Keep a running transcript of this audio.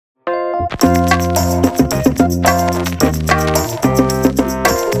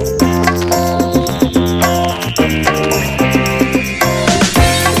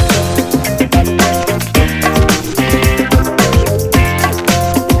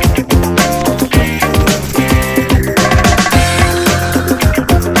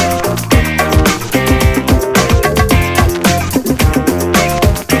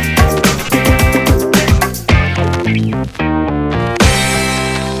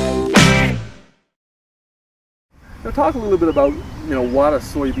Talk a little bit about what a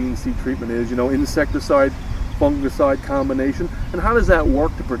soybean seed treatment is, insecticide, fungicide combination, and how does that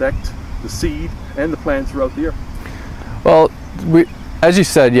work to protect the seed and the plants throughout the year? Well, as you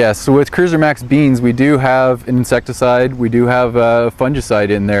said, yes. So with Cruiser Max beans, we do have an insecticide, we do have a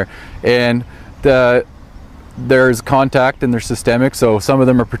fungicide in there, and there's contact and they're systemic. So some of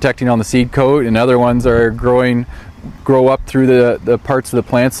them are protecting on the seed coat, and other ones are grow up through the parts of the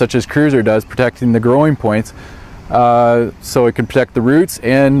plants, such as Cruiser does, protecting the growing points. So it can protect the roots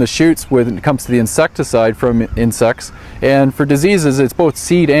and the shoots when it comes to the insecticide from insects. And for diseases, it's both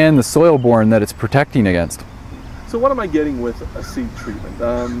seed and the soil-borne that it's protecting against. So what am I getting with a seed treatment?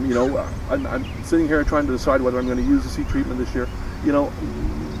 I'm sitting here trying to decide whether I'm going to use a seed treatment this year.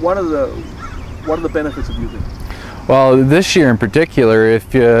 What are the benefits of using it? Well, this year in particular,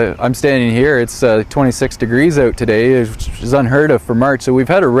 if I'm standing here, it's 26 degrees out today, which is unheard of for March. So we've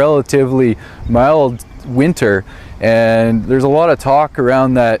had a relatively mild winter, and there's a lot of talk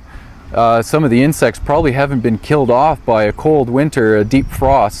around that some of the insects probably haven't been killed off by a cold winter, a deep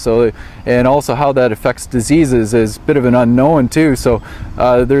frost. So, and also how that affects diseases is a bit of an unknown too. So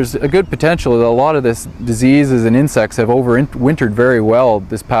there's a good potential that a lot of this diseases and insects have overwintered very well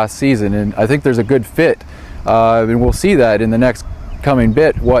this past season, and I think there's a good fit. And we'll see that in the next coming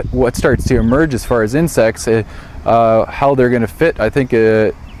bit, what starts to emerge as far as insects, how they're going to fit. I think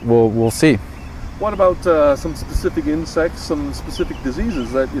we'll see. What about some specific insects, some specific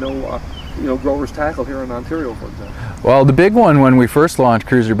diseases that growers tackle here in Ontario, for example? Well, the big one when we first launched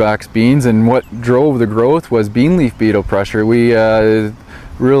Cruiser Max beans, and what drove the growth, was bean leaf beetle pressure. We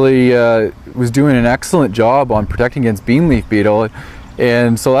really was doing an excellent job on protecting against bean leaf beetle.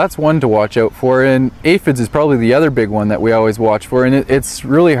 And so that's one to watch out for, and aphids is probably the other big one that we always watch for, and it's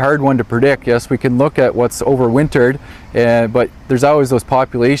really hard one to predict. Yes, we can look at what's overwintered, but there's always those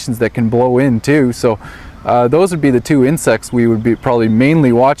populations that can blow in too. So those would be the two insects we would be probably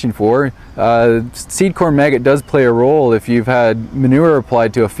mainly watching for. Seed corn maggot does play a role if you've had manure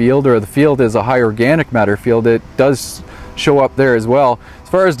applied to a field, or the field is a high organic matter field. It does show up there as well. As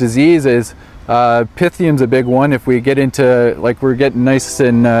far as diseases, Pythium's a big one. If we get into, like, we're getting nice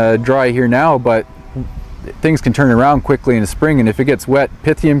and dry here now, but things can turn around quickly in the spring, and if it gets wet,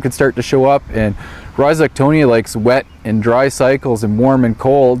 Pythium can start to show up. And Rhizoctonia likes wet and dry cycles and warm and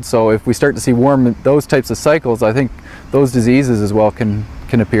cold, so if we start to see those types of cycles, I think those diseases as well can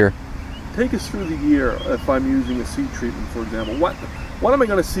appear. Take us through the year if I'm using a seed treatment, for example. What am I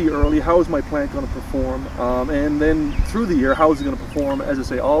going to see early? How is my plant going to perform? And then through the year, how is it going to perform, as I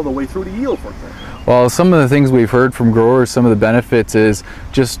say, all the way through to yield, for example? Well, some of the things we've heard from growers, some of the benefits is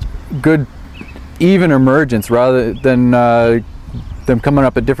just good, even emergence rather than them coming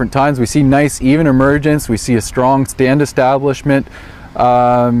up at different times. We see nice, even emergence. We see a strong stand establishment.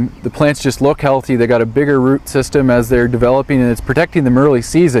 The plants just look healthy. They got a bigger root system as they're developing, and it's protecting them early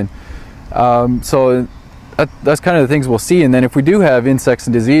season. So that's kind of the things we'll see. And then if we do have insects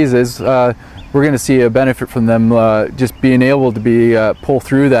and diseases, we're going to see a benefit from them just being able to pull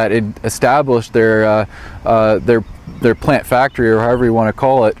through that and establish their plant factory, or however you want to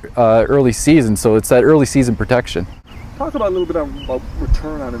call it, early season. So it's that early season protection. Talk about a little bit about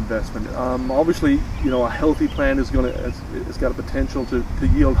return on investment. Obviously, a healthy plant it's got a potential to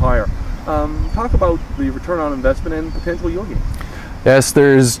yield higher. Talk about the return on investment and potential yield gain. Yes,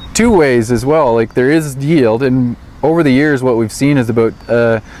 there's two ways as well. Like, there is yield, and over the years what we've seen is about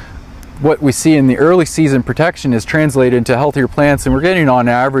what we see in the early season protection is translated into healthier plants, and we're getting on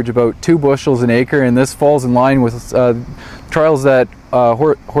average about 2 bushels an acre, and this falls in line with trials that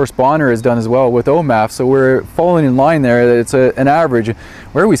Horst Bonner has done as well with OMAF. So we're falling in line there, that it's an average.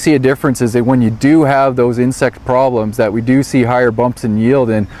 Where we see a difference is that when you do have those insect problems, that we do see higher bumps in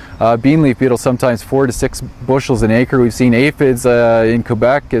yield, and bean leaf beetle sometimes 4 to 6 bushels an acre. We've seen aphids in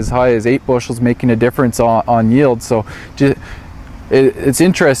Quebec as high as 8 bushels, making a difference on yield. So it's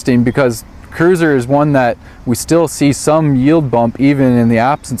interesting because Cruiser is one that we still see some yield bump even in the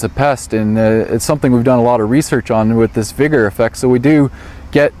absence of pest, and it's something we've done a lot of research on with this vigor effect. So we do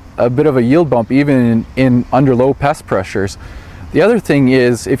get a bit of a yield bump even in under low pest pressures. The other thing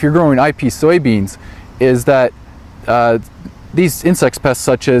is, if you're growing IP soybeans, is that these insect pests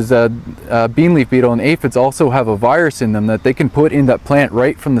such as bean leaf beetle and aphids also have a virus in them that they can put in that plant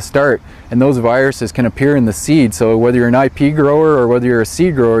right from the start, and those viruses can appear in the seed. So whether you're an IP grower or whether you're a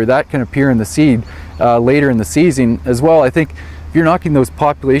seed grower, that can appear in the seed later in the season as well. I think if you're knocking those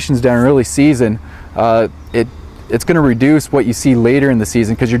populations down early season, it's going to reduce what you see later in the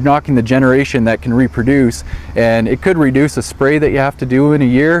season, because you're knocking the generation that can reproduce, and it could reduce a spray that you have to do in a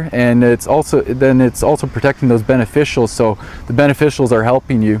year, and it's also protecting those beneficials. So the beneficials are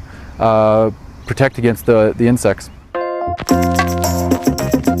helping you protect against the insects.